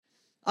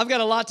I've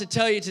got a lot to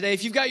tell you today.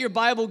 If you've got your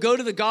Bible, go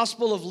to the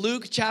Gospel of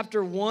Luke,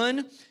 chapter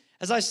 1.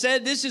 As I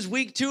said, this is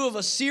week 2 of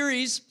a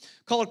series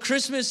called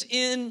Christmas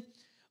in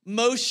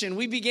Motion.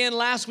 We began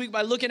last week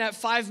by looking at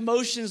 5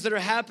 motions that are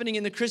happening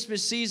in the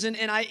Christmas season,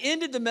 and I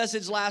ended the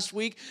message last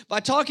week by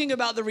talking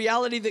about the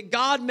reality that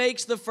God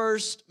makes the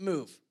first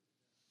move.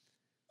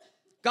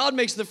 God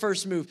makes the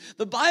first move.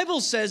 The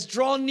Bible says,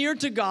 draw near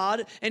to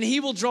God, and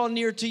He will draw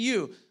near to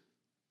you.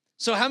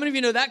 So how many of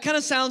you know that kind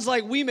of sounds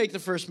like we make the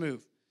first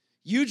move?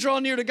 You draw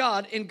near to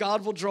God, and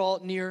God will draw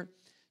near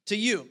to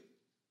you.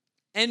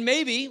 And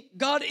maybe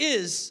God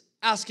is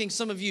asking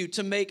some of you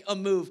to make a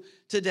move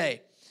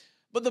today.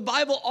 But the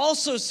Bible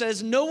also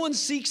says no one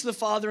seeks the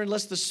Father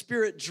unless the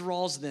Spirit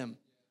draws them.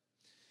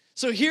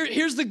 So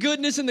here's the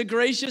goodness and the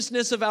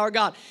graciousness of our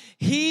God.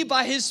 He,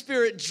 by His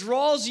Spirit,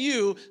 draws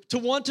you to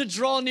want to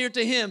draw near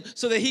to Him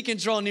so that He can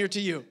draw near to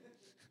you.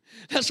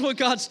 That's what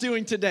God's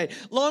doing today.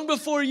 Long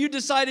before you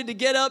decided to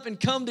get up and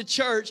come to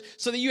church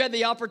so that you had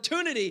the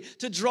opportunity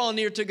to draw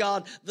near to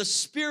God, the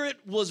Spirit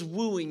was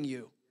wooing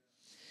you.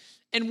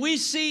 And we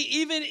see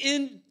even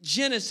in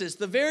Genesis,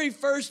 the very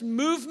first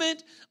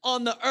movement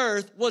on the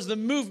earth was the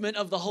movement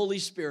of the Holy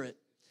Spirit.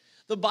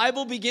 The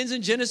Bible begins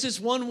in Genesis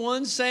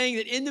 1:1 saying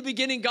that in the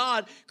beginning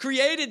God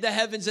created the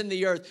heavens and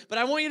the earth. But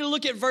I want you to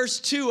look at verse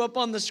 2 up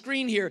on the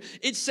screen here.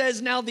 It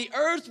says, now the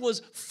earth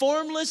was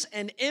formless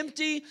and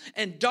empty,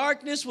 and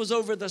darkness was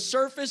over the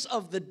surface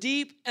of the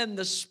deep, and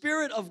the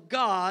Spirit of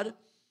God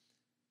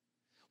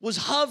was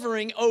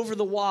hovering over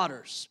the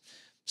waters.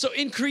 So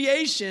in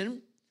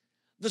creation,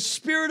 the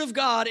Spirit of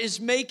God is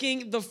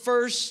making the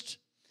first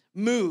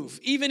move.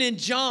 Even in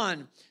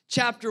John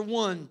chapter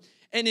 1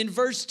 and in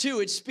verse 2,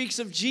 it speaks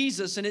of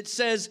Jesus and it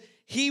says,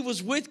 He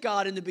was with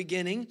God in the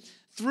beginning.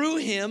 Through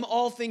Him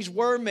all things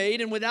were made,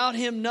 and without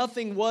Him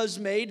nothing was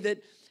made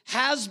that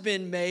has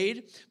been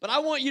made. But I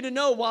want you to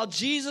know, while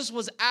Jesus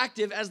was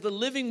active as the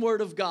living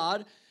Word of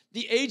God,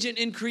 the agent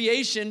in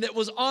creation that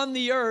was on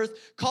the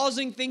earth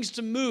causing things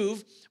to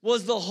move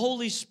was the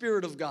Holy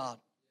Spirit of God.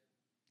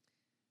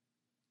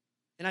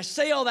 And I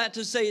say all that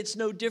to say it's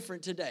no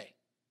different today.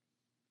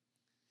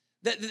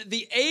 That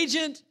the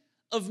agent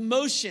of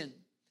motion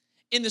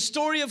in the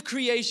story of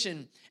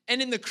creation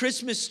and in the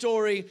Christmas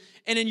story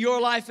and in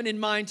your life and in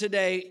mine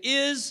today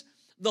is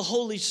the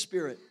Holy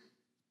Spirit.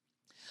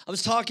 I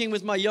was talking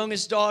with my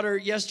youngest daughter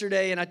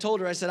yesterday, and I told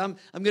her, I said, I'm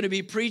going to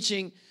be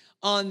preaching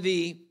on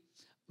the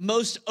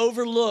most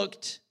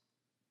overlooked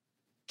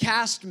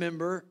cast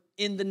member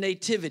in the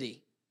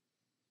Nativity.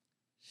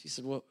 She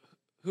said, well,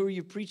 who are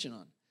you preaching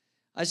on?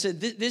 I said,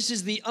 this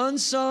is the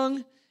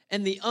unsung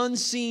and the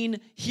unseen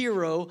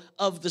hero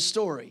of the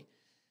story.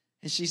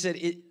 And she said,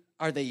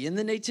 are they in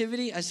the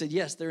Nativity? I said,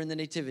 yes, they're in the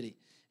Nativity.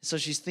 So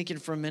she's thinking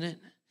for a minute.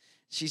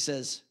 She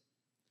says,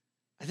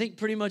 I think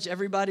pretty much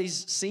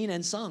everybody's seen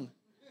and sung.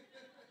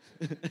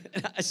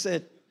 And I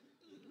said,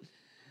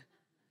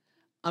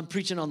 I'm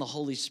preaching on the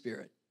Holy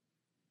Spirit.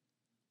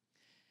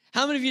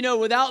 How many of you know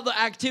without the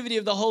activity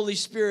of the Holy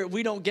Spirit,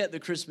 we don't get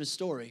the Christmas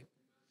story?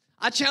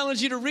 I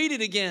challenge you to read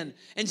it again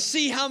and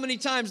see how many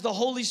times the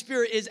Holy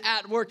Spirit is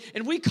at work.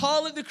 And we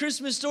call it the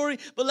Christmas story,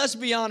 but let's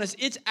be honest,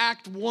 it's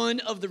act 1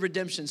 of the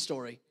redemption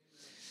story.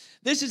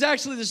 This is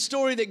actually the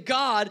story that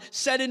God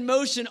set in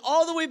motion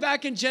all the way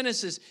back in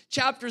Genesis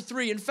chapter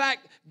 3. In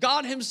fact,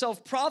 God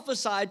Himself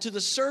prophesied to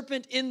the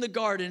serpent in the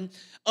garden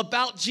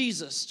about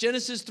Jesus.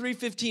 Genesis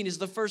 3:15 is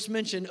the first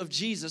mention of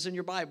Jesus in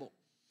your Bible.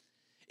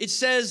 It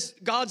says,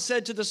 God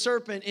said to the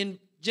serpent in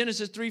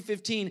Genesis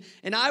 3:15,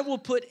 and I will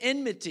put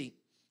enmity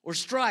or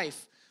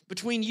strife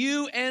between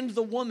you and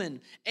the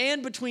woman,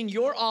 and between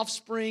your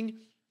offspring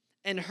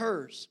and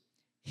hers.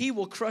 He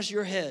will crush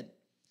your head,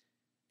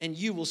 and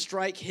you will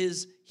strike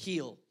his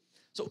heel.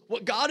 So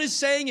what God is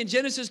saying in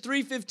Genesis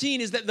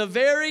 3:15 is that the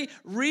very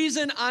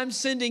reason I'm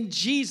sending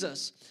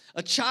Jesus,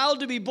 a child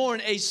to be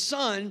born, a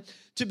son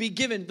to be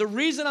given, the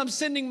reason I'm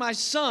sending my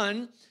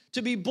son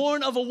to be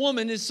born of a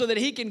woman is so that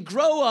he can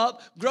grow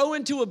up, grow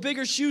into a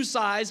bigger shoe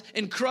size,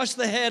 and crush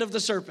the head of the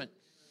serpent.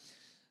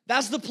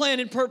 That's the plan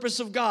and purpose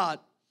of God.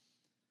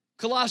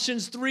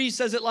 Colossians 3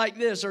 says it like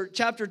this, or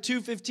chapter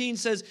 2:15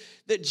 says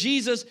that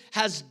Jesus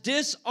has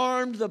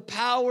disarmed the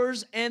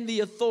powers and the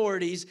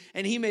authorities,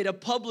 and He made a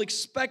public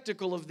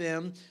spectacle of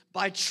them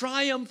by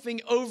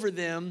triumphing over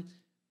them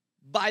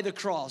by the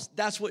cross.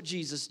 That's what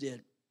Jesus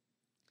did.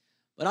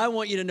 But I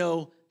want you to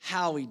know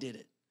how He did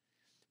it.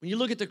 When you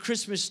look at the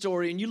Christmas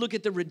story and you look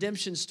at the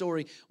redemption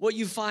story, what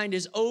you find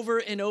is over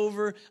and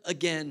over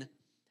again,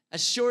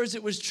 as sure as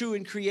it was true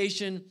in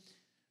creation,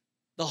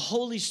 the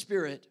Holy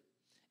Spirit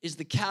is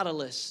the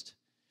catalyst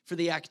for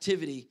the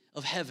activity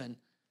of heaven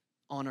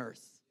on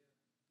earth.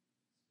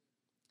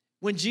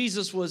 When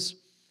Jesus was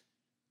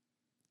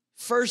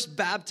first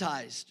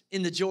baptized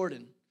in the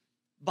Jordan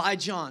by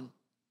John,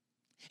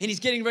 and He's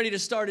getting ready to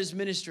start His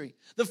ministry,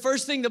 the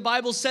first thing the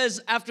Bible says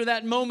after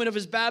that moment of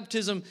His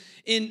baptism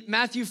in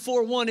Matthew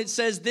 4:1, it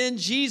says, then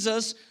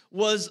Jesus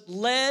was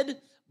led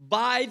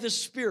by the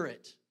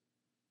Spirit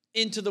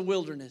into the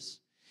wilderness.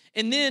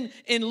 And then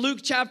in Luke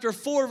chapter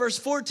 4, verse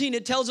 14,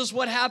 it tells us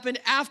what happened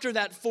after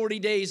that 40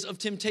 days of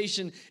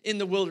temptation in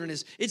the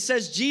wilderness. It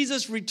says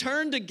Jesus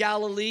returned to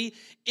Galilee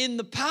in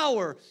the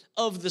power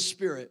of the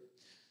Spirit.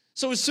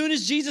 So as soon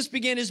as Jesus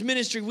began his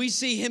ministry, we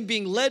see him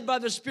being led by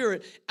the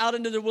Spirit out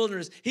into the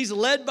wilderness. He's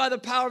led by the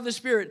power of the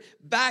Spirit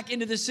back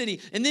into the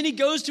city. And then he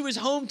goes to his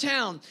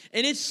hometown,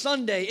 and it's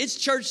Sunday. It's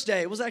church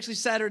day. It was actually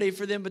Saturday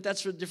for them, but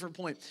that's for a different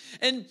point.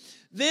 And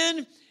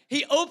then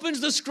he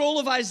opens the scroll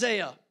of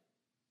Isaiah,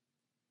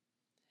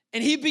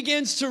 and he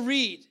begins to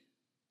read.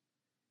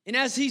 And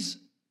as he's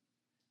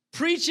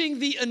preaching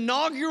the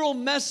inaugural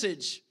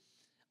message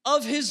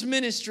of his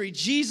ministry,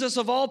 Jesus,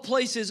 of all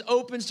places,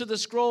 opens to the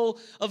scroll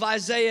of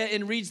Isaiah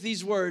and reads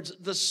these words: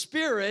 "The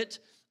Spirit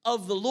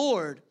of the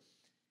Lord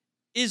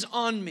is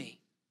on me."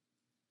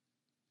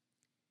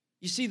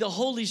 You see, the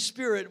Holy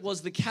Spirit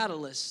was the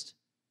catalyst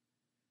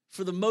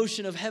for the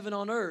motion of heaven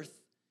on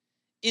earth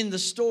in the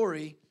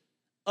story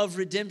of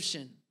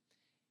redemption.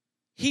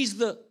 He's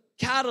the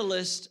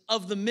catalyst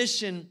of the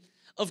mission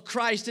of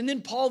Christ. And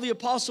then Paul the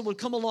apostle would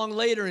come along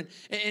later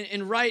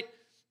and write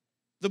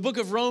the book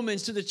of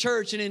Romans to the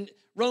church. And in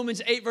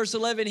Romans 8, verse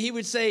 11, he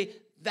would say,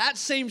 that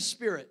same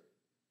Spirit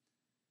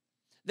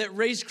that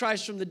raised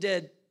Christ from the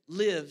dead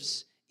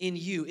lives in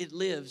you. It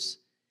lives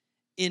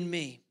in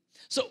me.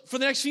 So for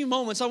the next few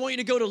moments, I want you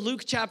to go to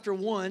Luke chapter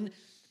 1,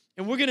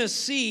 and we're going to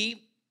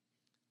see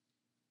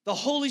the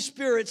Holy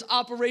Spirit's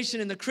operation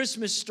in the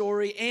Christmas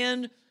story,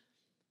 and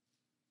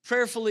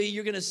prayerfully,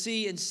 you're going to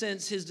see and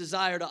sense his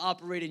desire to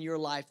operate in your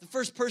life. The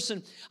first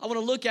person I want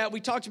to look at, we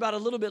talked about a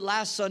little bit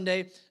last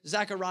Sunday,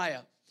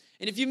 Zechariah.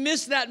 And if you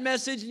missed that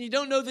message and you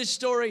don't know this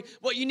story,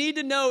 what you need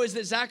to know is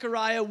that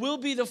Zechariah will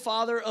be the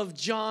father of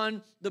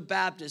John the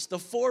Baptist, the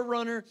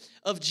forerunner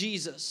of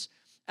Jesus.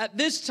 At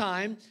this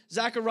time,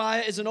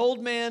 Zechariah is an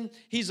old man,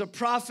 he's a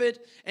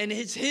prophet, and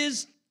it's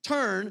his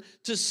turn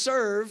to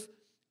serve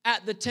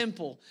at the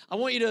temple. I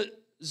want you to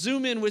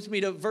zoom in with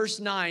me to verse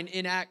 9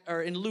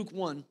 in Luke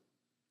 1,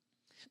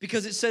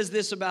 because it says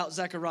this about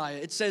Zechariah.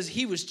 It says,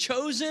 he was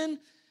chosen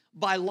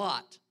by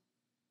lot,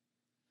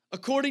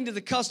 according to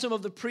the custom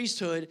of the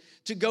priesthood,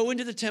 to go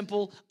into the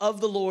temple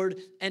of the Lord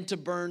and to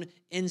burn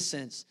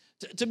incense.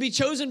 To be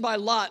chosen by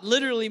lot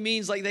literally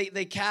means like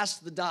they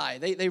cast the die.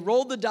 They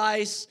rolled the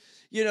dice,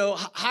 you know,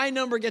 high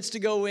number gets to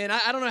go in.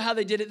 I don't know how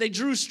they did it. They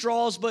drew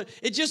straws, but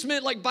it just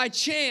meant like by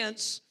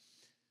chance,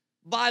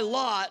 by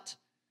lot,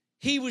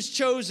 he was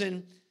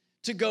chosen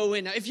to go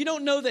in. Now, if you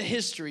don't know the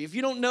history, if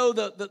you don't know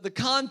the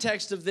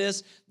context of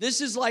this,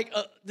 this is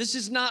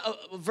not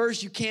a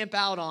verse you camp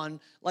out on,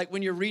 like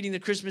when you're reading the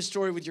Christmas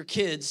story with your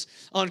kids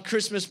on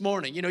Christmas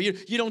morning. You know,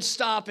 you don't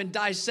stop and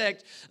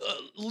dissect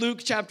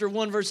Luke chapter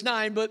 1, verse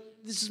 9, but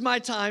this is my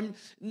time,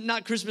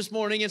 not Christmas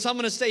morning, and so I'm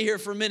going to stay here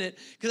for a minute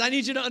because I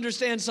need you to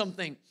understand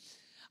something.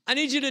 I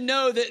need you to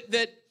know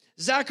that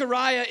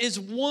Zechariah is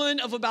one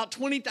of about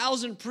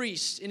 20,000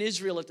 priests in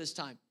Israel at this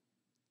time.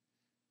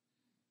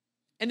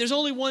 And there's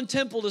only one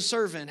temple to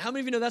serve in. How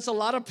many of you know that's a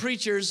lot of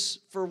preachers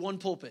for one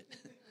pulpit?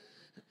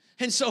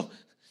 And so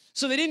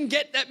they didn't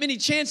get that many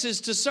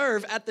chances to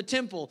serve at the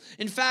temple.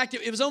 In fact,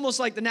 it was almost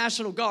like the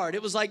National Guard.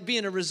 It was like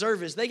being a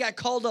reservist. They got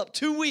called up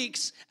 2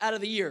 weeks out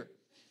of the year.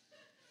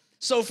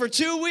 So for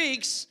 2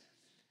 weeks,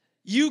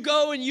 you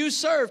go and you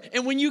serve.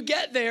 And when you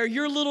get there,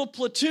 your little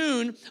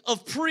platoon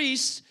of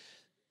priests,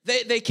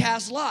 they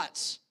cast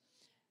lots.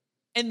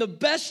 And the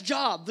best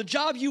job, the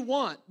job you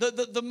want,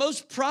 the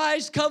most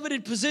prized,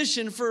 coveted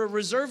position for a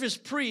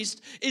reservist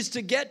priest is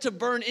to get to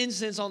burn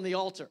incense on the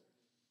altar.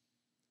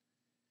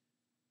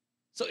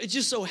 So it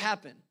just so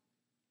happened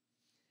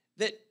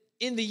that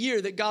in the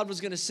year that God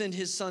was going to send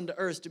his son to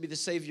earth to be the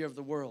Savior of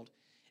the world,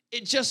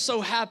 it just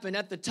so happened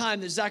at the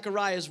time that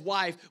Zechariah's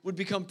wife would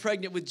become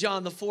pregnant with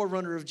John, the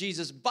forerunner of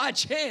Jesus. By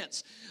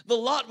chance, the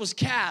lot was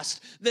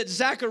cast that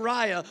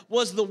Zechariah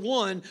was the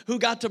one who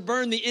got to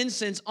burn the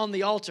incense on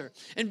the altar.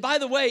 And by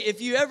the way,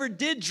 if you ever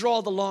did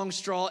draw the long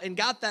straw and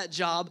got that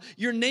job,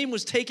 your name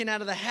was taken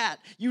out of the hat.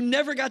 You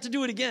never got to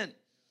do it again.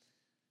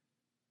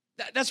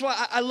 That's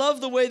why I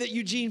love the way that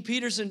Eugene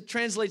Peterson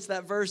translates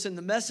that verse in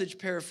the Message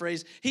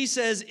paraphrase. He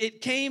says, it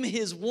came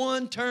his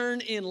one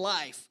turn in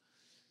life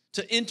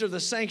to enter the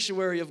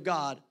sanctuary of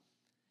God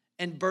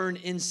and burn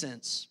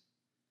incense.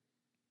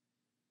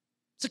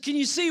 So can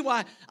you see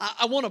why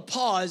I want to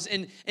pause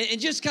and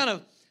just kind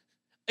of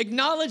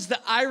acknowledge the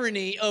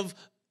irony of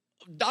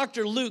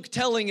Dr. Luke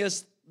telling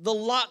us the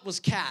lot was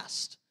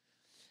cast?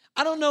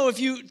 I don't know if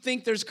you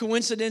think there's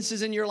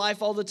coincidences in your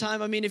life all the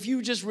time. I mean, if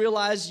you just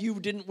realize you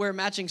didn't wear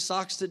matching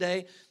socks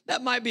today,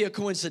 that might be a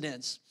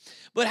coincidence.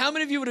 But how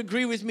many of you would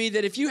agree with me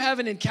that if you have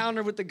an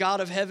encounter with the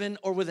God of heaven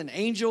or with an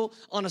angel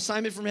on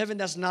assignment from heaven,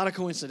 that's not a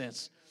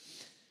coincidence?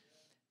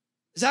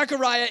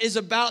 Zechariah is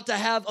about to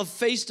have a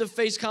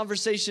face-to-face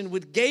conversation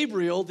with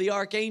Gabriel, the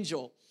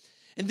archangel.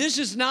 And this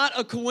is not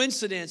a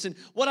coincidence. And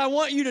what I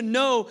want you to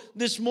know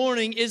this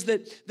morning is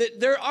that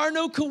there are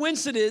no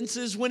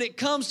coincidences when it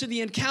comes to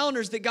the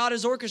encounters that God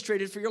has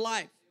orchestrated for your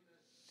life.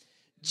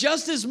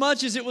 Just as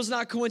much as it was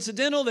not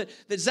coincidental that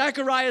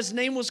Zechariah's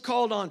name was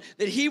called on,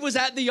 that he was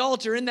at the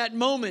altar in that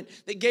moment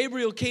that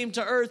Gabriel came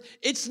to earth,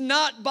 it's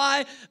not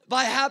by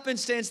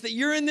happenstance that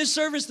you're in this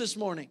service this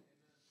morning.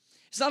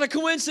 It's not a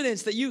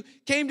coincidence that you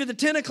came to the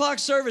 10 o'clock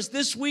service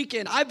this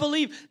weekend. I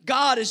believe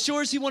God, as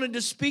sure as he wanted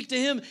to speak to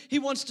him, he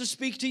wants to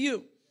speak to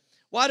you.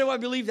 Why do I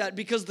believe that?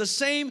 Because the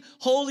same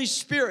Holy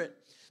Spirit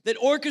that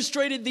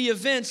orchestrated the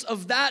events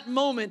of that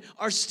moment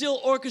are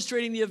still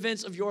orchestrating the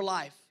events of your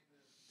life.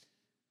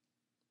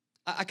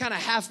 I kind of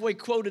halfway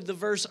quoted the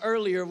verse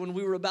earlier when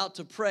we were about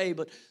to pray,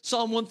 but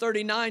Psalm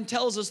 139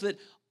 tells us that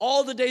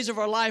all the days of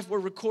our life were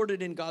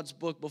recorded in God's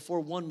book before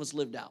one was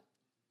lived out.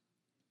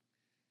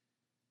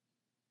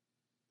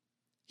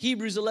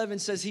 Hebrews 11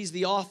 says he's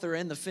the author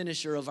and the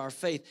finisher of our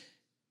faith.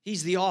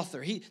 He's the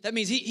author. That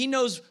means he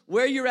knows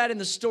where you're at in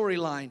the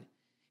storyline.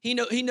 He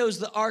knows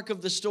the arc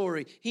of the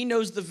story. He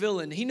knows the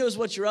villain. He knows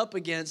what you're up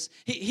against.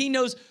 He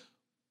knows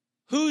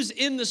who's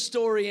in the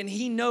story, and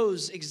he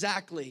knows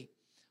exactly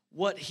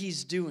what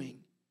he's doing.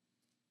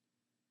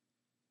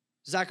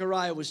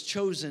 Zechariah was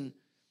chosen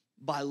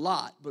by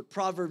Lot, but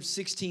Proverbs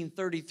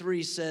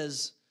 16:33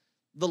 says,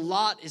 the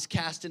lot is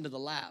cast into the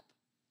lap,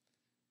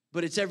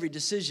 but its every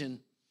decision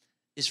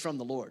is from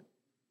the Lord.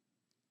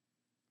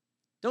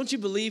 Don't you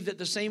believe that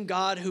the same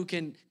God who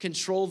can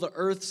control the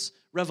earth's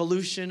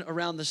revolution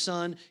around the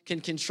sun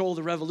can control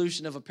the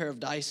revolution of a pair of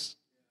dice?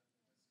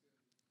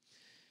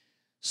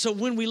 So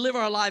when we live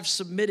our lives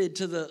submitted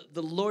to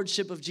the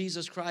lordship of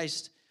Jesus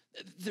Christ,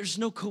 there's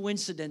no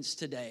coincidence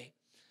today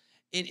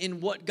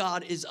in what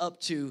God is up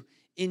to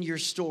in your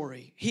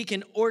story. He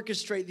can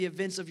orchestrate the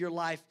events of your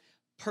life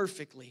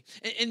perfectly.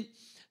 And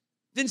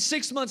then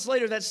 6 months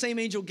later, that same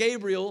angel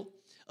Gabriel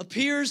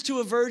appears to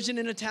a virgin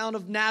in a town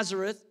of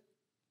Nazareth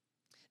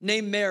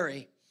named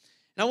Mary.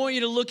 And I want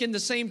you to look in the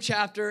same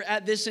chapter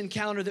at this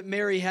encounter that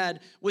Mary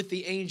had with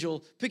the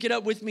angel. Pick it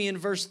up with me in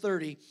verse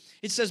 30.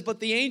 It says, but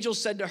the angel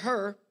said to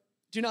her,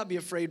 do not be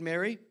afraid,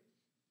 Mary.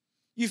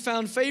 You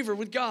found favor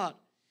with God.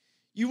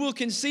 You will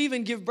conceive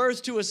and give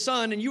birth to a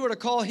son, and you are to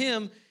call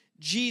him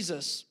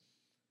Jesus.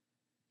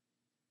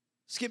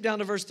 Skip down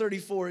to verse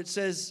 34. It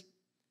says,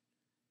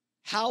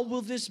 how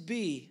will this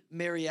be?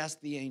 Mary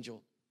asked the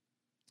angel,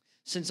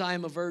 since I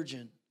am a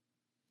virgin.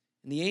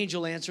 And the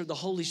angel answered, the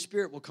Holy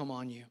Spirit will come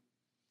on you,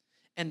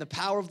 and the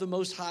power of the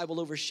Most High will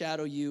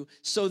overshadow you,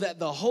 so that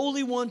the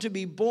Holy One to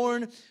be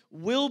born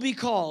will be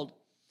called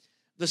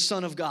the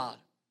Son of God.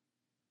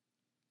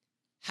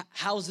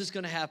 How is this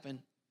going to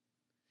happen?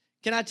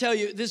 Can I tell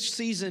you, this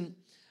season,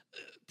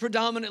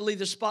 predominantly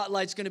the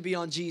spotlight's going to be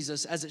on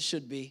Jesus, as it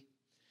should be.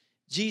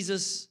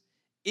 Jesus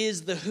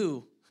is the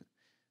who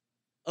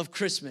of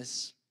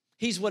Christmas.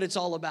 He's what it's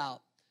all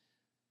about.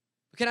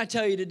 But can I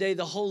tell you today,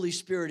 the Holy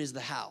Spirit is the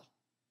how.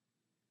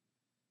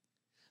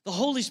 The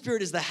Holy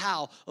Spirit is the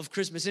how of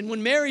Christmas. And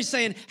when Mary's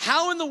saying,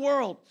 how in the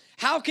world,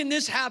 how can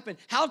this happen?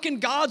 How can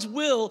God's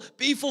will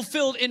be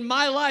fulfilled in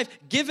my life,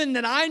 given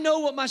that I know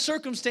what my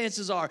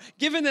circumstances are,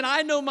 given that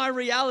I know my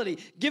reality,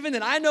 given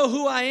that I know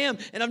who I am,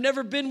 and I've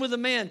never been with a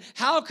man,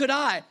 how could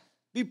I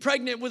be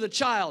pregnant with a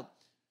child?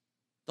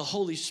 The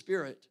Holy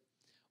Spirit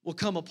will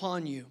come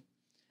upon you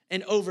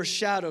and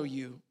overshadow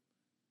you,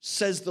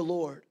 says the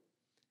Lord.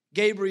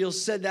 Gabriel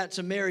said that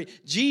to Mary.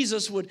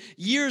 Jesus would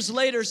years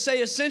later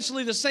say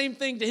essentially the same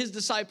thing to his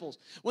disciples.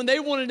 When they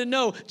wanted to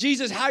know,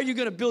 Jesus, how are you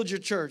going to build your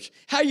church?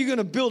 How are you going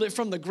to build it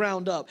from the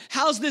ground up?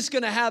 How's this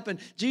going to happen?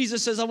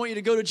 Jesus says, I want you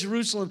to go to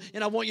Jerusalem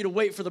and I want you to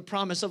wait for the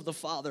promise of the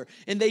Father.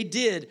 And they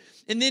did.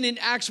 And then in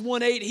Acts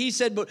 1:8, he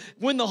said, but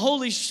when the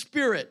Holy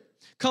Spirit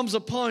comes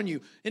upon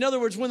you, in other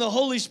words, when the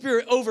Holy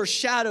Spirit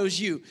overshadows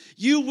you,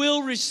 you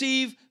will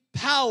receive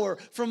power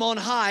from on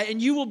high,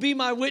 and you will be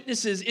my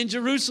witnesses in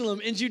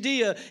Jerusalem, in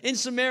Judea, in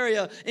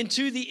Samaria, and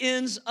to the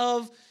ends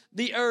of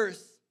the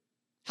earth.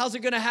 How's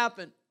it going to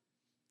happen?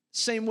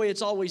 Same way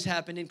it's always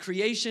happened in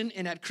creation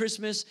and at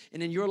Christmas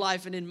and in your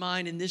life and in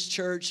mine, in this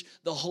church.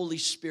 The Holy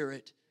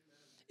Spirit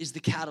is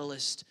the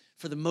catalyst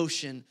for the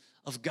motion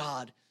of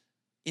God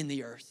in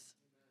the earth.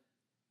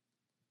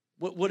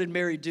 What did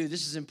Mary do?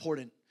 This is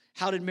important.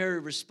 How did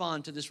Mary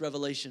respond to this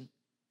revelation?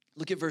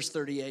 Look at verse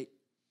 38.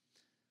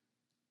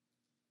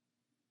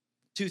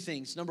 Two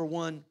things. Number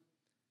one,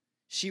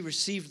 she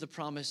received the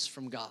promise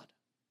from God.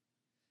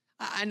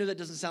 I know that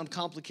doesn't sound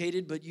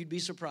complicated, but you'd be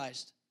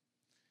surprised.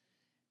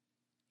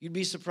 You'd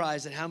be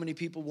surprised at how many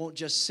people won't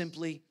just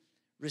simply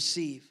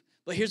receive.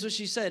 But here's what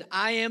she said.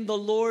 I am the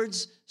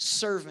Lord's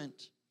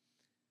servant.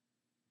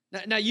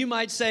 Now you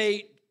might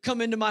say, come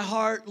into my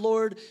heart,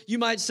 Lord. You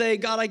might say,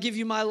 God, I give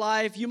you my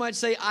life. You might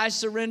say, I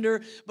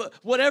surrender. But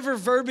whatever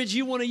verbiage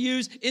you want to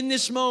use in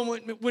this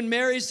moment, when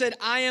Mary said,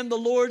 I am the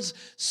Lord's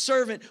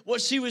servant,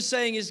 what she was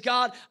saying is,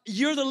 God,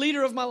 you're the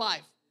leader of my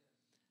life.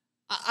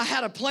 I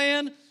had a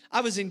plan. I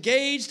was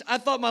engaged. I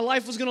thought my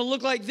life was going to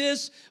look like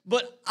this,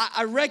 but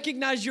I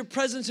recognize your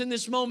presence in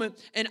this moment,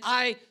 and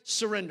I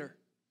surrender.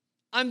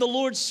 I'm the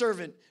Lord's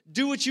servant.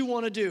 Do what you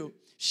want to do.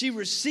 She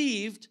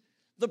received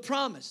the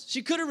promise.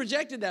 She could have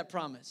rejected that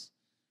promise.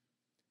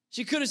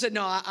 She could have said,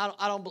 no,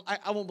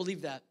 I won't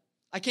believe that.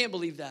 I can't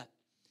believe that.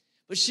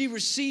 but she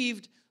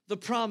received the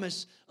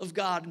promise of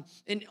God.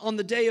 And on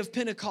the day of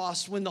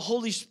Pentecost, when the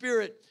Holy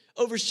Spirit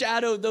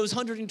overshadowed those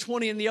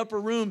 120 in the upper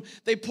room,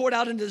 they poured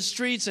out into the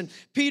streets, and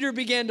Peter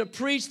began to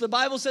preach. The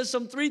Bible says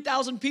some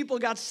 3,000 people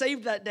got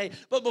saved that day.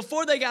 But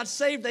before they got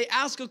saved, they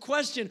asked a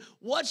question: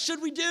 what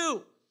should we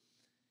do?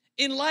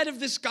 In light of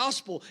this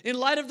gospel, in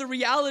light of the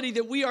reality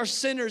that we are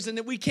sinners and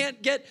that we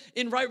can't get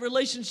in right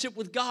relationship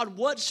with God,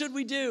 what should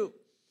we do?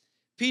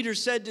 Peter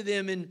said to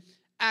them in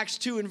Acts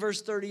 2 and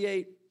verse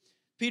 38,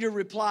 Peter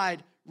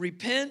replied,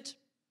 repent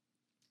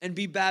and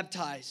be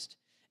baptized,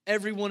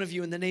 every one of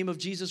you, in the name of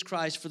Jesus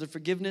Christ for the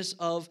forgiveness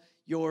of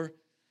your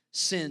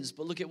sins.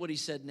 But look at what he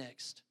said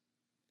next.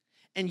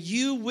 And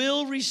you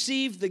will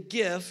receive the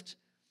gift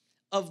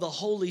of the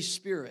Holy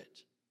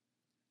Spirit.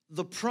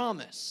 The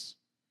promise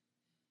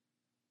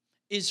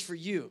is for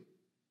you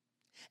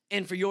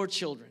and for your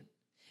children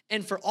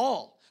and for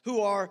all who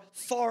are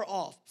far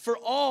off, for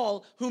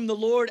all whom the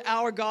Lord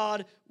our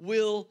God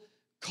will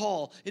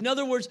call. In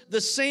other words, the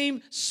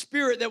same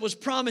Spirit that was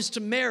promised to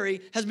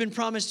Mary has been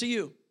promised to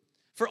you.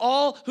 For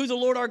all who the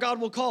Lord our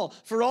God will call,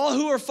 for all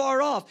who are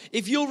far off.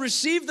 If you'll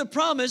receive the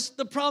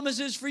promise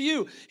is for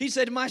you. He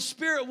said, my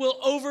Spirit will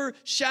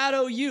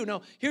overshadow you.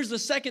 Now, here's the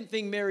second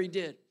thing Mary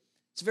did.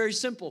 It's very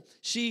simple.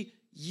 She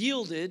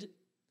yielded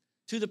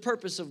to the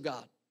purpose of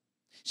God.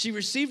 She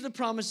received the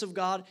promise of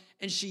God,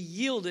 and she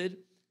yielded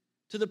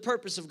to the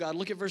purpose of God.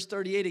 Look at verse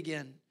 38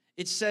 again.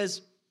 It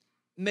says,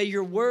 may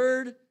your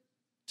word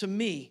to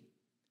me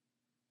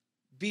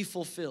be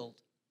fulfilled.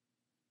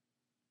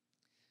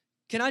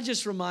 Can I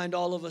just remind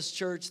all of us,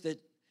 church,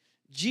 that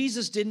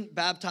Jesus didn't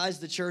baptize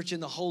the church in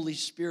the Holy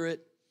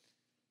Spirit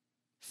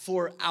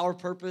for our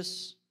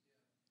purpose.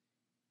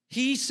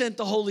 He sent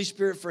the Holy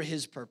Spirit for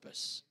his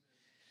purpose.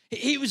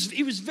 He was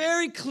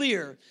very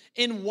clear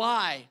in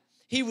why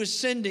he was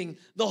sending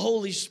the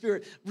Holy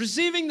Spirit.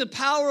 Receiving the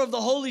power of the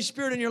Holy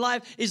Spirit in your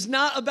life is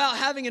not about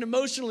having an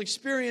emotional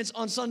experience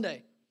on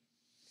Sunday.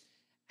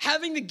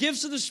 Having the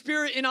gifts of the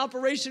Spirit in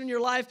operation in your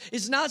life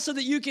is not so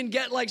that you can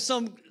get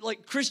some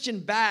Christian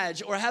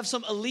badge or have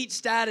some elite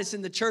status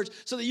in the church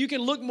so that you can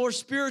look more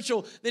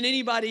spiritual than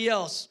anybody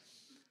else.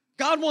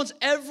 God wants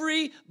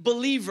every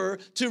believer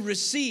to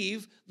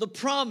receive the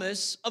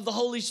promise of the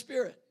Holy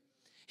Spirit.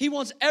 He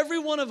wants every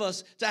one of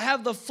us to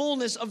have the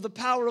fullness of the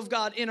power of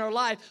God in our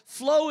life,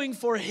 flowing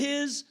for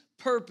his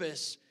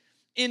purpose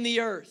in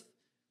the earth.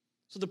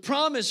 So the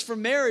promise for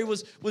Mary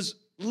was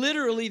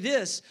literally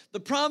this. The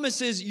promise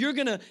is you're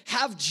going to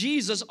have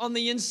Jesus on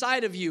the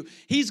inside of you.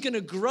 He's going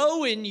to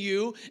grow in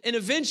you, and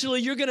eventually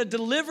you're going to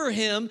deliver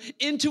him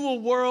into a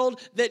world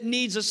that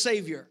needs a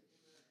Savior.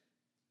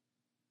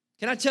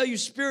 Can I tell you,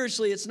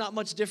 spiritually, it's not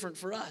much different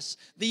for us.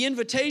 The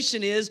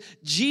invitation is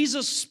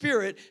Jesus'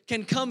 Spirit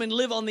can come and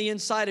live on the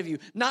inside of you,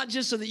 not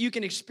just so that you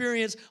can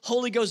experience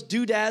Holy Ghost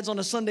doodads on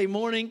a Sunday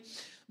morning,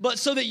 but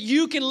so that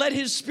you can let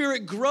his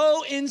Spirit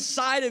grow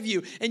inside of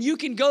you, and you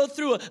can go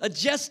through a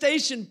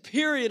gestation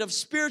period of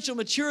spiritual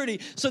maturity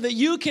so that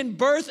you can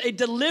birth a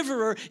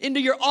deliverer into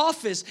your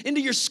office,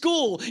 into your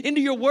school, into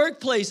your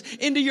workplace,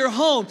 into your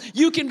home.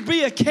 You can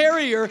be a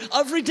carrier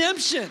of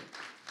redemption.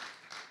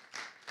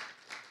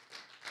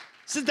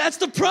 So that's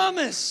the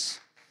promise.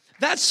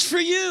 That's for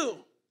you.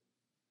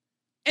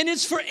 And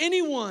it's for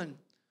anyone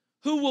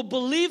who will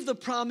believe the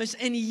promise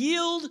and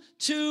yield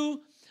to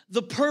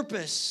the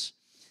purpose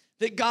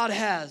that God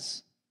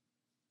has.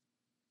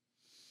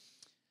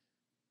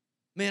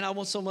 Man, I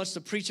want so much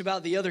to preach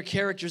about the other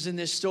characters in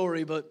this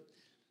story, but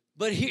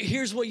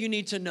here's what you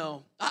need to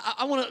know.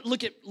 I want to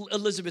look at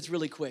Elizabeth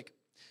really quick.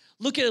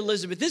 Look at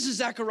Elizabeth. This is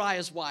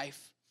Zechariah's wife.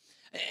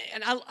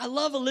 And I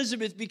love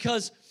Elizabeth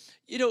because,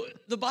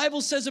 the Bible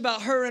says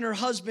about her and her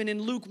husband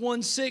in Luke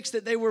 1:6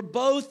 that they were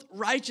both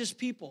righteous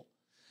people.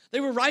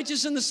 They were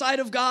righteous in the sight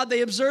of God.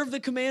 They observed the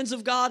commands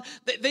of God.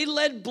 They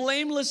led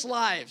blameless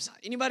lives.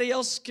 Anybody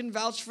else can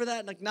vouch for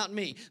that? Not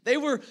me. They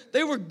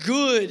were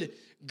good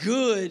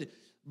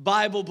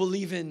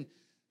Bible-believing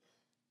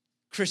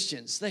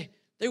Christians. They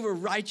were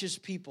righteous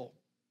people.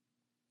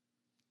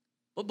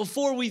 But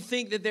before we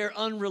think that they're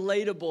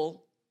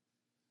unrelatable,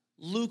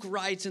 Luke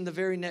writes in the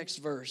very next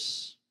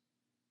verse,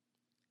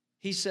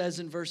 he says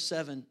in verse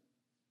 7,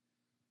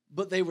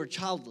 but they were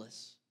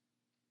childless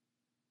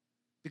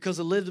because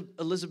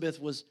Elizabeth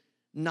was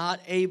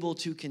not able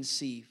to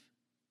conceive,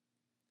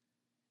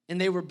 and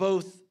they were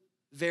both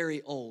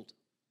very old.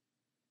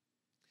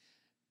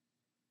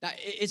 Now,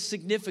 it's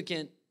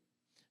significant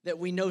that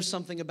we know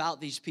something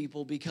about these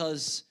people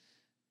because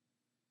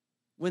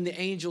when the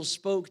angel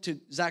spoke to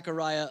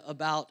Zechariah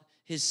about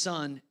his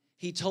son,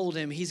 he told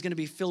him he's going to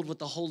be filled with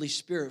the Holy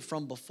Spirit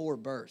from before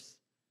birth.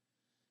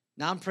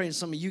 Now, I'm praying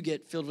some of you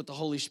get filled with the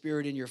Holy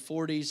Spirit in your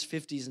 40s,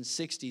 50s, and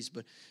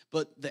 60s,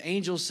 but the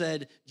angel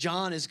said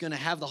John is going to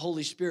have the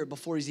Holy Spirit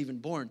before he's even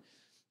born.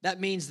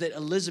 That means that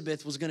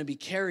Elizabeth was going to be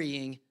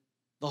carrying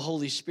the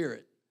Holy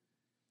Spirit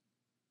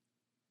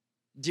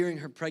during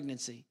her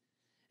pregnancy.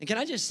 And can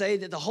I just say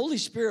that the Holy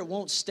Spirit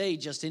won't stay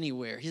just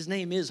anywhere. His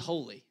name is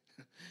holy.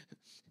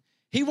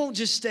 He won't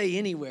just stay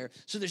anywhere.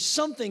 So there's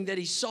something that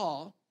he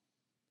saw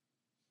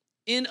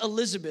in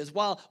Elizabeth.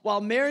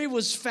 While Mary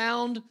was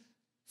found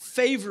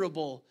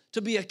favorable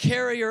to be a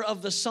carrier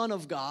of the Son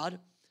of God,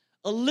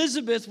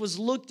 Elizabeth was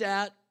looked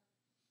at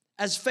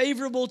as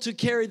favorable to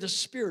carry the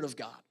Spirit of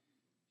God.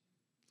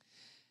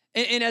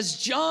 And as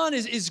John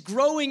is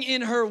growing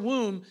in her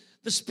womb,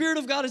 the Spirit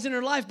of God is in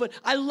her life. But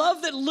I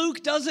love that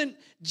Luke doesn't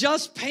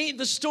just paint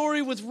the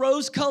story with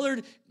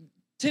rose-colored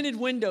tinted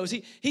windows.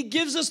 He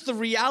gives us the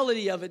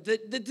reality of it,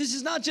 that this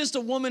is not just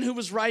a woman who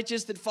was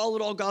righteous, that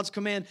followed all God's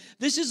command.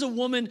 This is a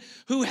woman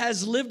who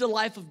has lived a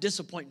life of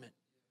disappointment.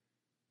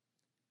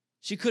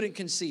 She couldn't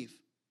conceive.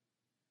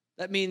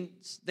 That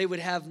means they would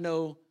have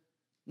no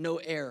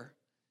heir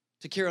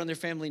to carry on their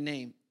family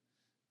name.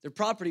 Their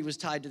property was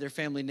tied to their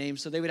family name,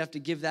 so they would have to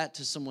give that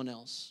to someone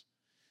else.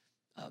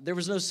 There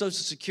was no Social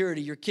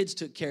Security. Your kids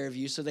took care of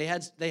you, so they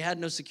had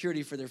no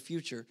security for their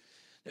future.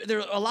 There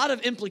are a lot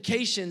of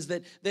implications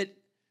that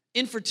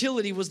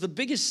infertility was the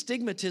biggest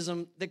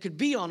stigmatism that could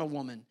be on a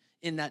woman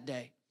in that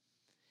day.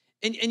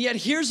 And yet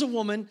here's a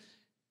woman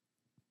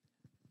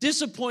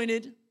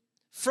disappointed,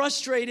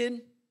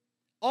 frustrated,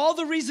 all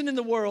the reason in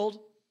the world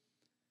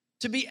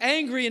to be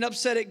angry and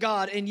upset at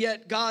God, and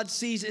yet God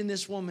sees in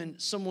this woman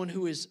someone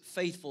who is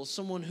faithful,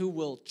 someone who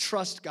will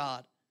trust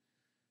God.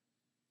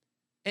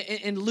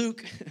 And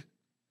Luke,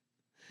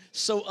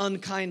 so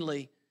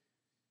unkindly,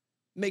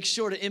 makes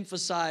sure to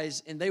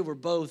emphasize, and they were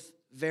both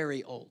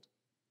very old.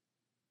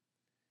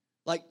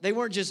 Like, they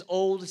weren't just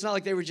old. It's not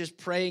like they were just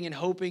praying and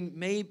hoping.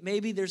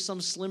 Maybe there's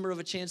some slimmer of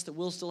a chance that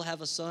we'll still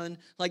have a son.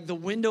 Like, the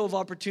window of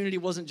opportunity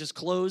wasn't just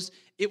closed.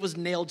 It was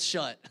nailed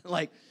shut.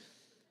 Like,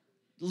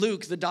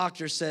 Luke, the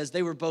doctor, says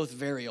they were both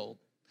very old.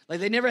 Like,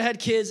 they never had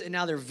kids, and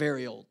now they're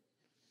very old.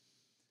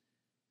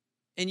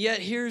 And yet,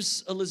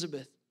 here's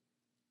Elizabeth.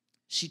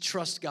 She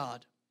trusts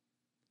God.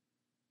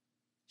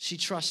 She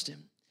trusts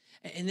him.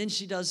 And then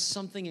she does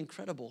something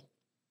incredible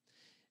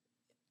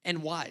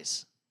and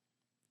wise.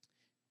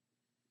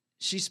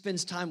 She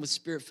spends time with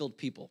Spirit-filled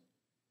people.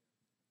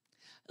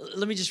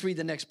 Let me just read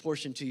the next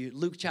portion to you.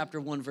 Luke chapter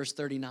 1, verse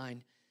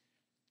 39.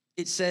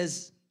 It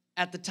says,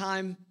 at the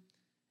time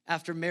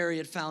after Mary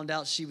had found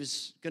out she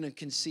was going to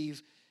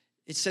conceive,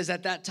 it says,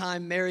 at that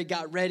time, Mary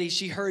got ready.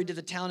 She hurried to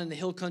the town in the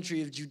hill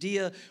country of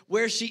Judea,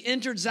 where she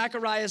entered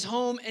Zechariah's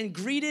home and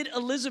greeted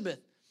Elizabeth.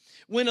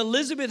 When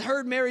Elizabeth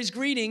heard Mary's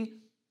greeting,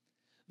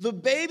 the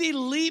baby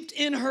leaped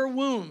in her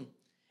womb,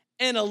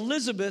 and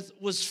Elizabeth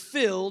was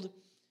filled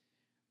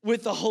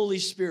with the Holy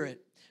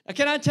Spirit. Now,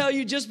 can I tell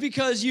you, just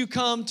because you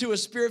come to a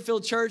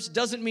Spirit-filled church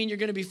doesn't mean you're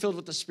going to be filled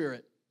with the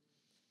Spirit.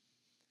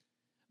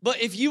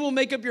 But if you will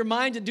make up your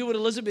mind to do what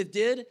Elizabeth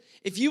did,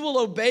 if you will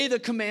obey the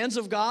commands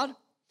of God,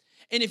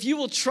 and if you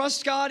will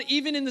trust God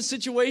even in the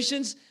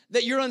situations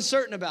that you're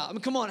uncertain about. I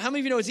mean, come on, how many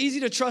of you know it's easy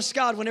to trust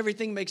God when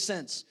everything makes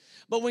sense?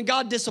 But when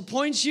God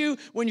disappoints you,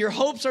 when your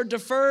hopes are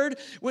deferred,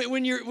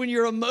 when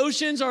your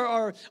emotions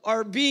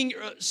are being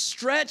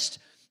stretched,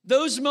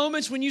 those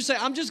moments when you say,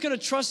 I'm just going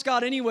to trust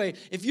God anyway,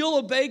 if you'll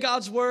obey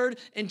God's word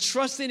and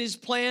trust in his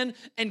plan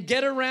and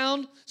get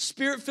around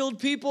Spirit-filled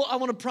people, I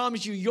want to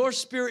promise you, your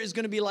spirit is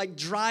going to be like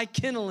dry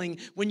kindling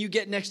when you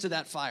get next to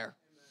that fire.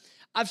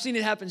 I've seen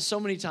it happen so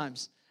many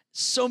times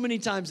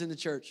in the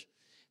church.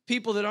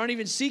 People that aren't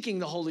even seeking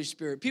the Holy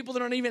Spirit, people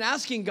that aren't even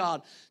asking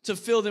God to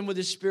fill them with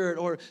his Spirit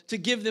or to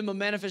give them a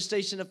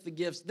manifestation of the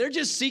gifts. They're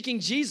just seeking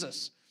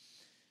Jesus.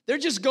 They're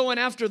just going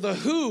after the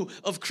who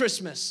of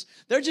Christmas.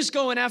 They're just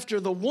going after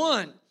the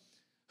one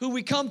who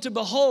we come to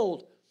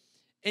behold.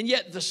 And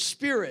yet the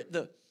Spirit,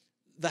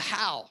 the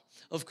how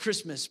of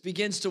Christmas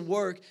begins to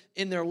work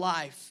in their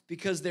life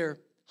because they're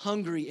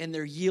hungry and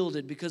they're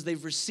yielded because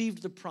they've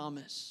received the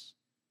promise.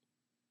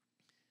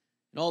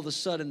 And all of a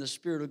sudden, the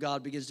Spirit of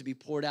God begins to be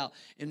poured out.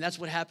 And that's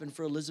what happened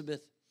for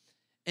Elizabeth.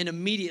 And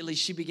immediately,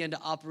 she began to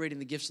operate in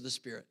the gifts of the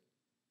Spirit.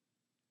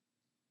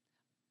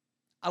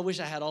 I wish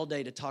I had all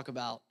day to talk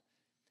about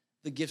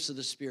the gifts of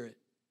the Spirit.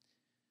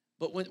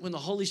 But when the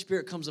Holy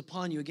Spirit comes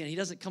upon you, again, he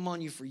doesn't come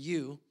on you for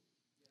you.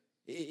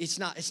 It's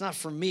not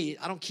for me.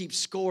 I don't keep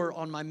score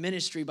on my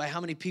ministry by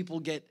how many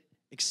people get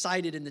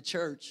excited in the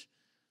church.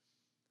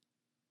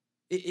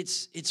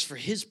 It's for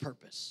his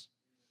purpose.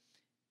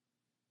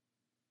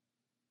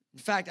 In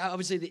fact, I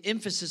would say the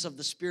emphasis of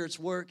the Spirit's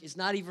work is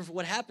not even for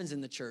what happens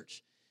in the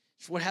church.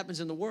 It's for what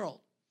happens in the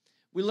world.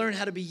 We learn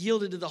how to be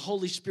yielded to the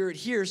Holy Spirit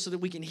here so that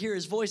we can hear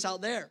his voice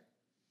out there.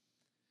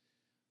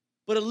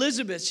 But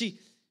Elizabeth,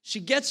 she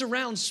gets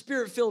around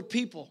Spirit-filled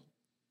people.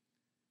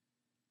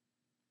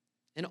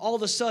 And all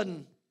of a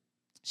sudden,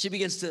 she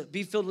begins to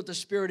be filled with the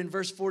Spirit. And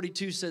verse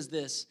 42 says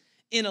this,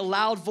 in a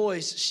loud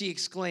voice, she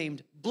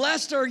exclaimed,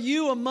 blessed are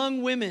you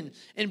among women,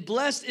 and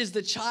blessed is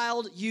the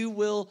child you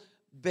will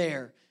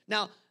bear.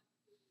 Now,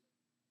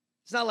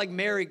 it's not like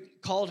Mary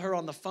called her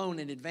on the phone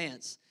in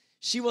advance.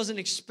 She wasn't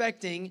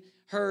expecting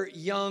her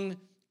young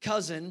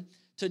cousin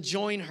to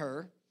join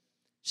her.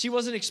 She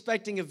wasn't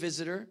expecting a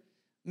visitor.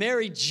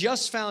 Mary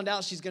just found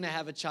out she's going to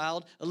have a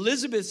child.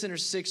 Elizabeth's in her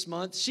 6th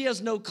month. She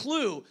has no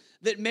clue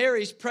that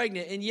Mary's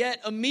pregnant, and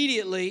yet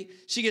immediately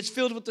she gets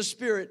filled with the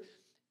Spirit,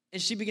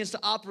 and she begins to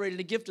operate in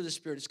a gift of the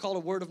Spirit. It's called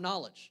a word of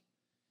knowledge.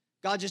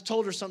 God just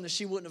told her something that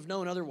she wouldn't have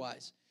known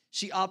otherwise.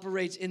 She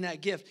operates in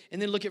that gift.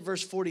 And then look at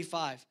verse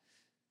 45.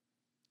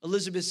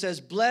 Elizabeth says,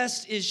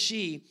 blessed is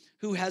she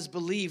who has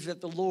believed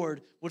that the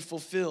Lord would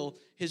fulfill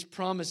his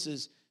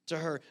promises to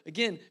her.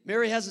 Again,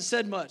 Mary hasn't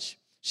said much.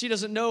 She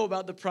doesn't know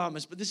about the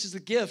promise, but this is the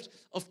gift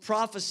of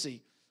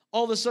prophecy.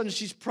 All of a sudden,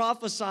 she's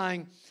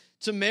prophesying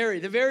to Mary.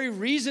 The very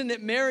reason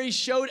that Mary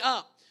showed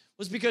up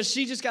was because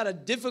she just got a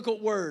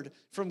difficult word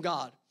from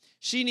God.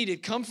 She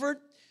needed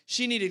comfort.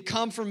 She needed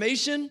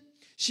confirmation.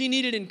 She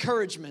needed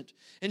encouragement.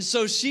 And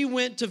so she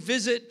went to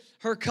visit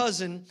her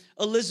cousin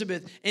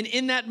Elizabeth. And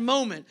in that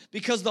moment,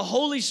 because the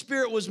Holy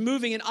Spirit was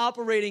moving and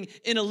operating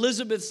in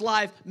Elizabeth's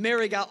life,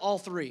 Mary got all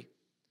three.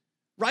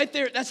 Right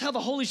there, that's how the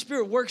Holy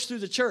Spirit works through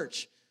the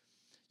church.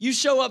 You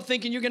show up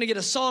thinking you're going to get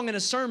a song and a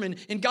sermon,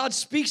 and God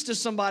speaks to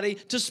somebody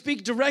to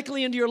speak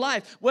directly into your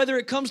life, whether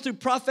it comes through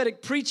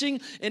prophetic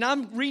preaching, and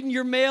I'm reading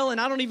your mail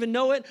and I don't even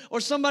know it, or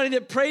somebody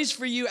that prays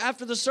for you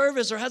after the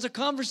service or has a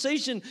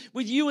conversation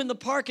with you in the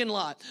parking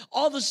lot.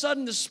 All of a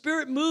sudden, the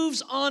Spirit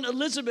moves on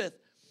Elizabeth.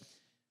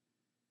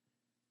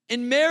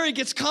 And Mary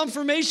gets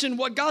confirmation.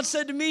 What God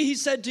said to me, he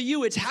said to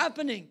you. It's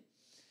happening.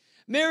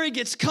 Mary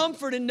gets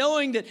comfort in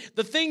knowing that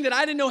the thing that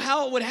I didn't know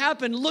how it would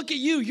happen, look at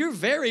you, you're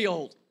very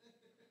old.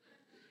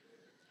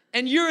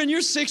 And you're in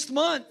your 6th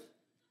month.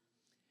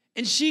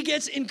 And she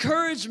gets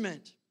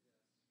encouragement.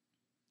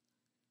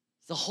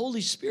 The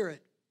Holy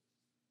Spirit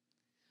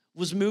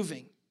was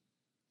moving.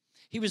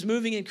 He was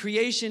moving in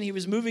creation. He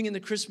was moving in the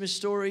Christmas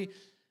story.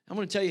 I'm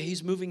going to tell you,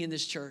 he's moving in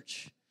this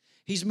church.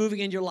 He's moving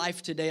in your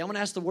life today. I want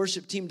to ask the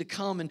worship team to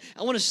come. And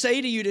I want to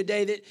say to you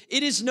today that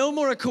it is no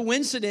more a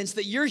coincidence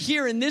that you're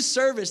here in this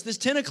service, this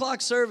 10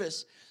 o'clock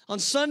service, on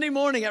Sunday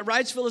morning at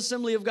Wrightsville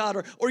Assembly of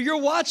God, or you're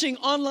watching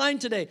online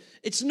today.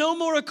 It's no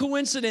more a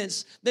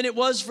coincidence than it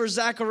was for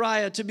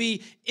Zechariah to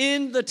be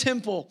in the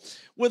temple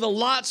where the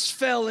lots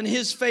fell in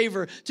his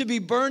favor, to be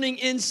burning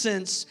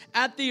incense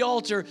at the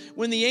altar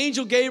when the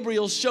angel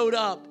Gabriel showed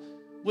up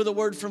with a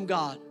word from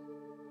God.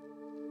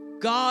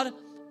 God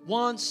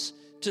wants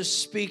to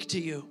speak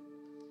to you.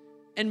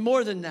 And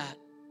more than that,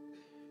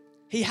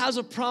 he has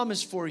a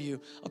promise for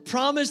you, a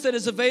promise that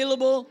is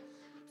available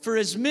for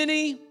as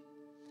many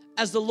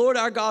as the Lord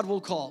our God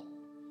will call.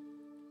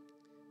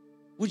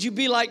 Would you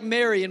be like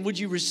Mary and would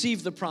you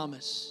receive the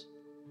promise?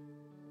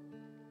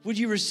 Would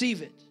you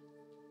receive it?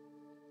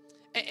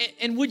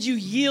 And would you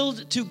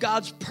yield to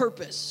God's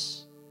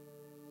purpose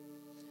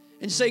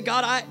and say,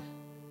 God,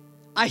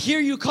 I hear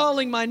you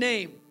calling my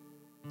name.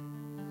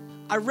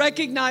 I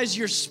recognize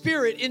your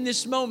Spirit in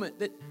this moment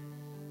that,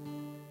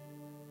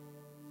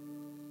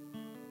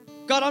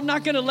 God, I'm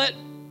not going to let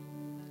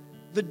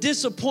the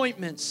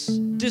disappointments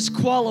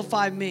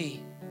disqualify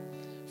me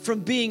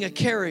from being a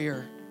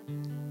carrier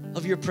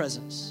of your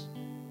presence.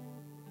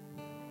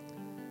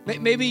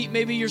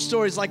 Maybe your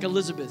story's like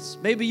Elizabeth's.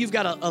 Maybe you've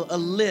got a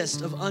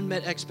list of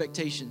unmet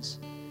expectations.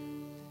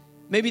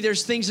 Maybe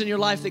there's things in your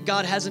life that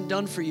God hasn't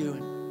done for you.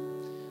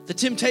 And the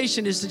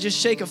temptation is to just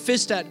shake a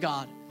fist at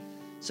God.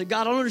 Say,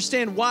 God, I don't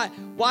understand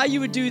why you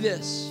would do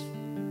this.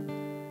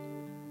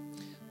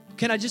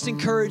 Can I just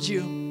encourage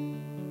you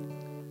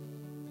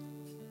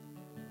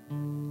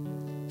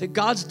that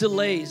God's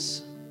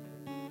delays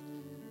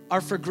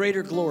are for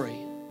greater glory.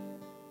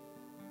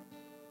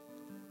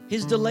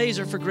 His delays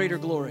are for greater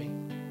glory.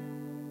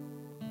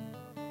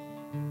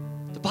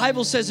 The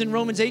Bible says in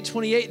Romans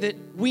 8:28 that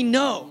we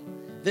know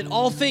that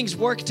all things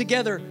work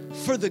together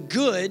for the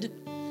good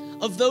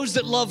of those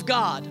that love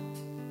God.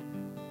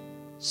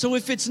 So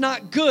if it's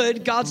not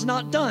good, God's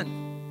not done.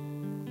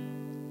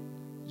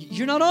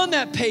 You're not on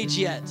that page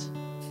yet.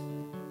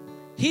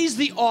 He's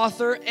the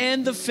author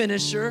and the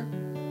finisher.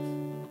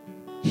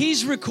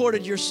 He's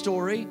recorded your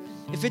story.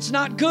 If it's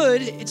not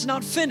good, it's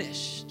not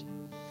finished.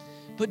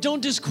 But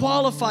don't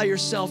disqualify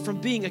yourself from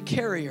being a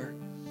carrier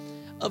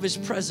of his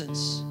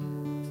presence.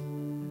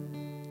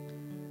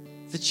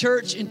 The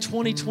church in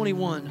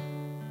 2021,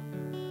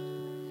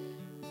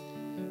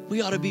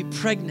 we ought to be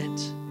pregnant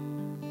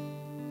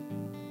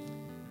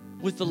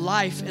with the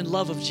life and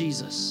love of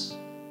Jesus.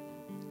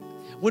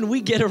 When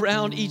we get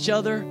around each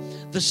other,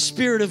 the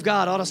Spirit of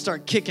God ought to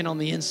start kicking on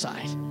the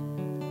inside.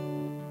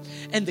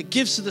 And the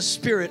gifts of the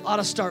Spirit ought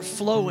to start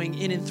flowing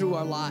in and through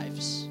our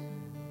lives.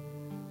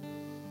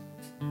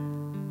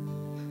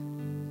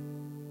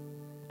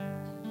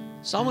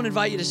 So I want to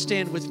invite you to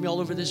stand with me all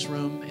over this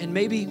room. And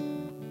maybe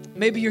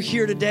you're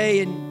here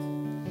today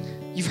and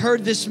you've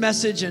heard this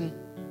message, and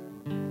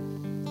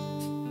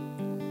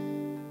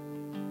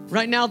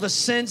right now the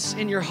sense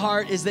in your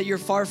heart is that you're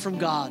far from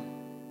God.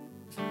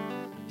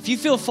 If you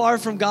feel far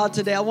from God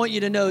today, I want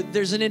you to know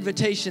there's an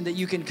invitation that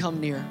you can come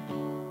near.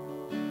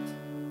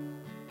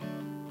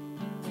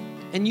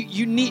 And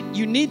you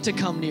need to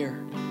come near.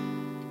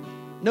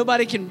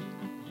 Nobody can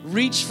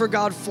reach for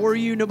God for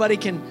you. Nobody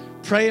can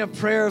pray a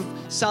prayer of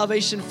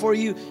salvation for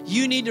you.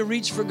 You need to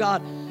reach for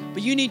God.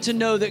 But you need to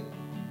know that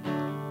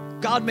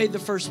God made the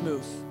first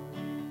move.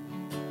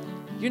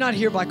 You're not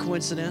here by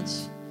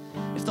coincidence.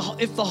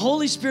 If the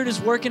Holy Spirit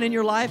is working in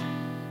your life,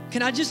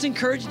 can I just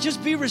encourage you,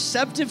 just be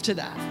receptive to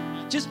that.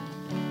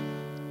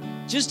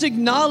 Just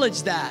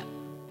acknowledge that.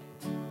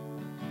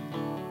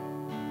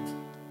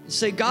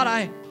 Say, God,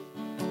 I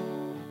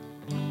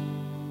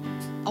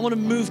want to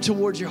move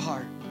towards your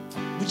heart.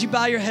 Would you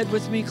bow your head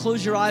with me?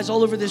 Close your eyes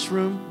all over this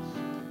room.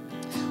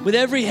 With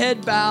every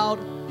head bowed,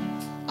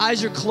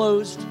 eyes are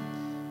closed.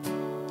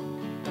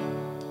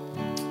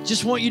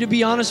 Just want you to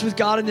be honest with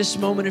God in this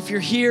moment. If you're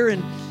here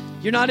and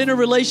you're not in a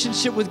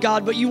relationship with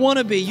God, but you want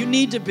to be, you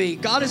need to be,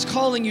 God is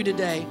calling you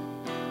today.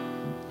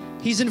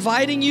 He's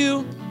inviting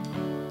you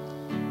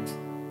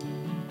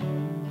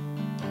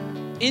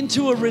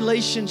into a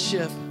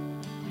relationship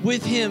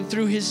with Him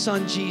through His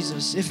Son,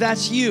 Jesus. If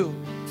that's you,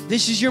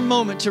 this is your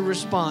moment to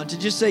respond, to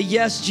just say,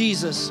 yes,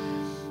 Jesus,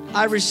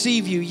 I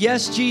receive you.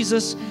 Yes,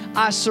 Jesus,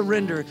 I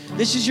surrender.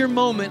 This is your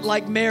moment,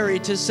 like Mary,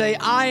 to say,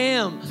 I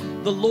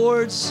am the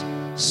Lord's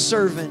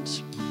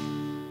servant.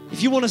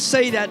 If you want to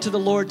say that to the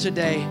Lord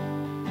today,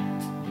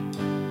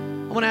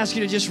 I want to ask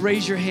you to just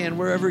raise your hand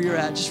wherever you're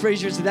at. Just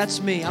raise your hand. Say,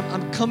 that's me.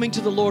 I'm coming to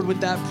the Lord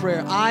with that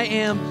prayer. I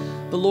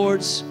am the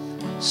Lord's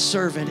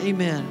servant.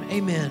 Amen.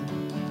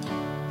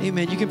 Amen.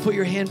 Amen. You can put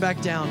your hand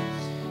back down.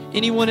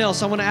 Anyone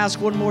else? I want to ask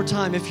one more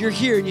time. If you're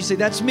here and you say,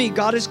 that's me,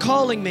 God is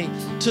calling me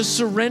to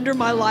surrender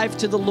my life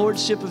to the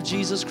Lordship of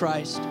Jesus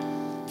Christ.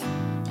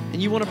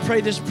 And you want to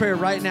pray this prayer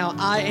right now.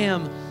 I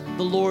am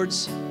the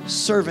Lord's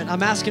servant.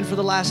 I'm asking for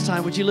the last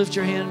time. Would you lift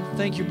your hand?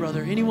 Thank you,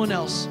 brother. Anyone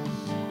else?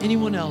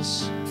 Anyone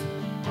else?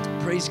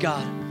 Praise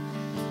God.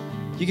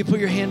 You can put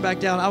your hand back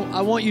down.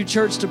 I want you,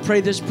 church, to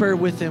pray this prayer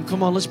with Him.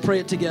 Come on, let's pray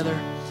it together.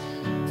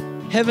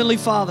 Heavenly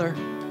Father,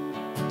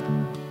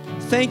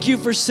 thank you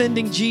for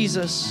sending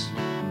Jesus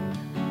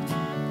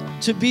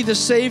to be the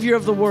Savior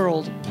of the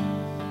world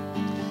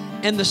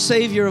and the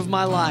Savior of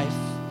my life.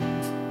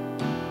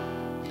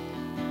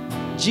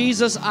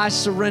 Jesus, I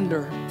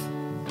surrender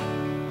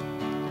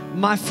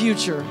my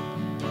future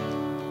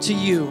to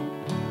you.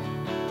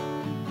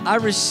 I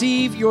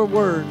receive your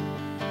word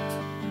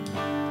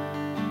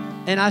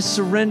and I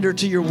surrender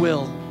to your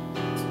will.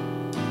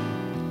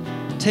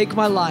 Take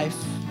my life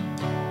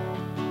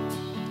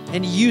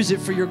and use it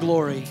for your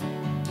glory.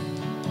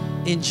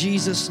 In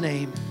Jesus'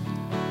 name,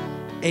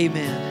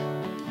 amen.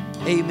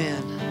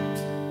 Amen.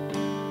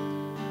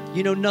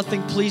 You know,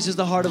 nothing pleases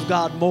the heart of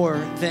God more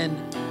than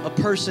a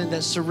person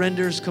that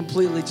surrenders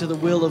completely to the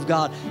will of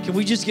God. Can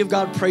we just give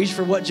God praise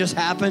for what just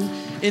happened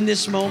in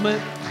this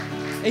moment?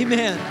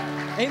 Amen.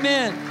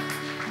 Amen.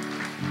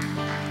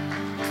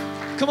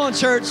 Come on,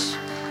 church.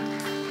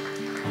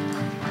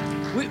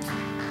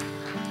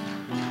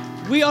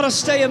 We ought to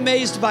stay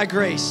amazed by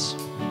grace.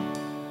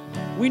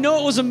 We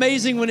know it was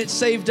amazing when it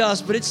saved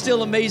us, but it's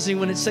still amazing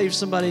when it saves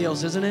somebody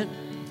else, isn't it?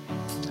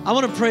 I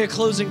want to pray a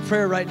closing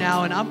prayer right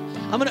now, and I'm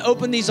going to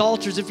open these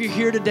altars. If you're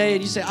here today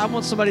and you say, I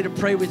want somebody to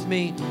pray with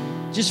me,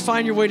 just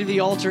find your way to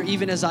the altar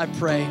even as I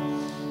pray.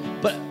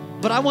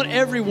 But I want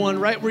everyone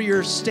right where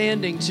you're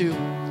standing to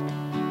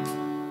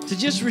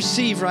just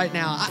receive right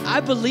now.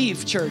 I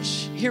believe,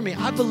 church, hear me,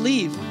 I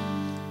believe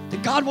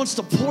that God wants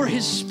to pour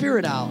His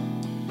Spirit out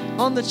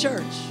on the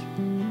church.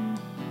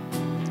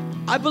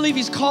 I believe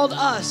He's called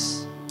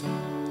us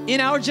in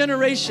our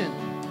generation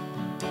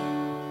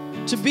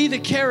to be the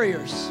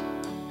carriers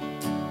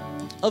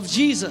of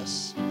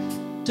Jesus,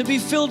 to be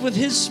filled with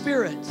His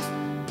Spirit.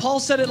 Paul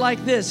said it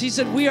like this. He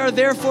said, we are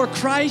therefore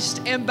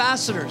Christ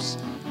ambassadors,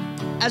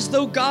 as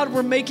though God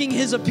were making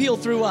His appeal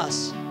through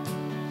us.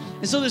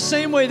 And so the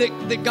same way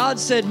that God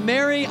said,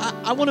 Mary,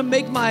 I want to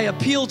make my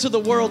appeal to the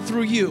world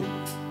through you.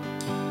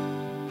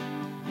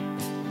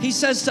 He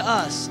says to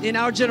us in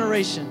our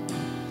generation,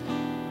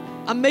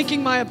 I'm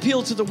making my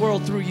appeal to the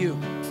world through you.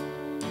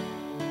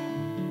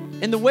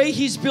 And the way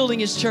He's building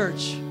His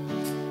church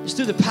is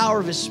through the power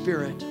of His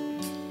Spirit.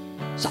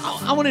 So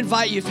I want to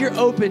invite you, if you're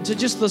open to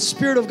just the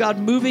Spirit of God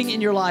moving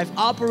in your life,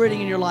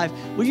 operating in your life,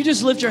 will you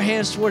just lift your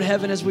hands toward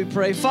heaven as we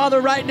pray?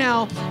 Father, right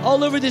now,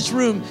 all over this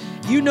room,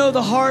 you know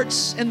the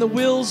hearts and the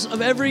wills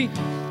of every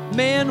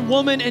man,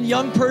 woman, and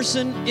young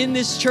person in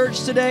this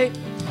church today,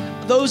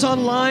 those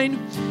online.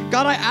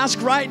 God, I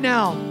ask right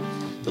now,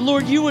 the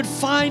Lord, you would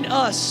find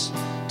us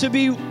to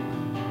be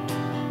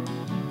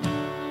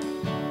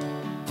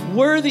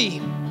worthy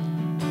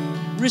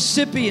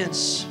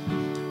recipients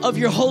of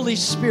your Holy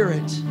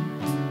Spirit.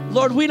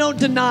 Lord, we don't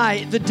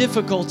deny the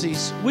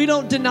difficulties. We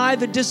don't deny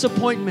the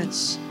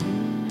disappointments.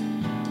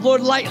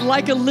 Lord,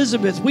 like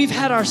Elizabeth, we've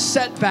had our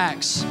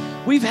setbacks.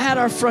 We've had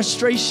our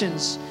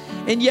frustrations.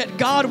 And yet,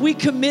 God, we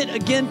commit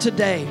again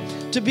today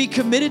to be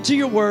committed to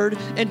your word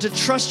and to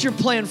trust your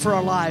plan for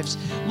our lives.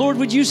 Lord,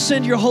 would you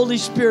send your Holy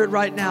Spirit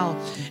right now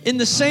in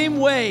the same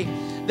way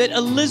that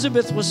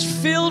Elizabeth was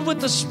filled with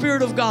the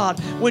Spirit of God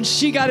when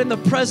she got in the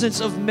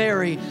presence of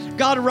Mary.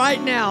 God,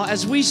 right now,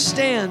 as we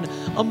stand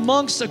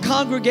amongst a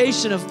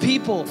congregation of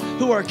people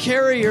who are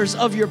carriers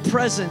of your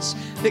presence,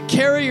 that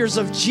carriers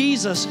of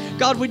Jesus,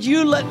 God, would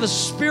you let the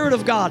Spirit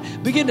of God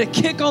begin to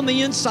kick on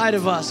the inside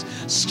of us,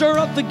 stir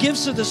up the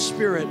gifts of the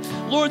Spirit,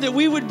 Lord, that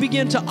we would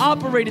begin to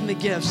operate in the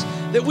gifts,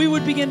 that we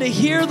would begin to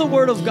hear the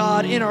Word of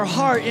God in our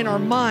heart, in our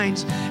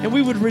minds, and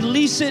we would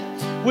release it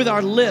with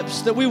our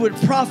lips, that we would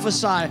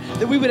prophesy,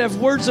 that we would have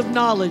words of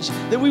knowledge,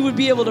 that we would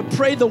be able to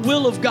pray the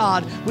will of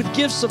God with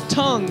gifts of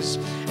tongues,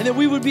 and that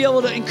we would be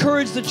able to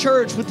encourage the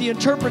church with the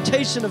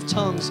interpretation of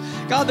tongues.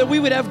 God, that we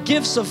would have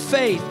gifts of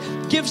faith,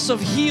 gifts of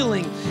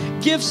healing,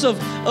 gifts of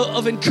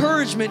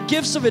encouragement,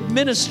 gifts of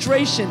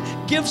administration,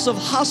 gifts of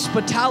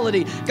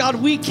hospitality. God,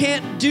 we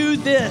can't do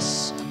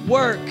this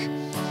work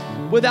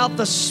without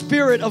the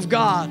Spirit of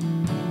God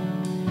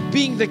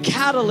being the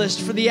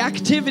catalyst for the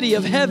activity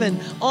of heaven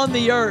on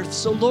the earth.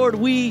 So Lord,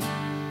 we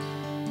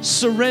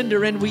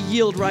surrender and we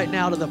yield right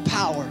now to the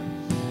power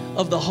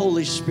of the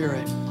Holy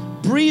Spirit.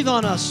 Breathe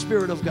on us,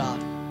 Spirit of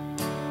God.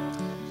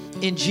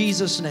 In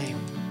Jesus' name.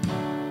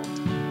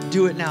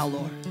 Do it now,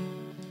 Lord.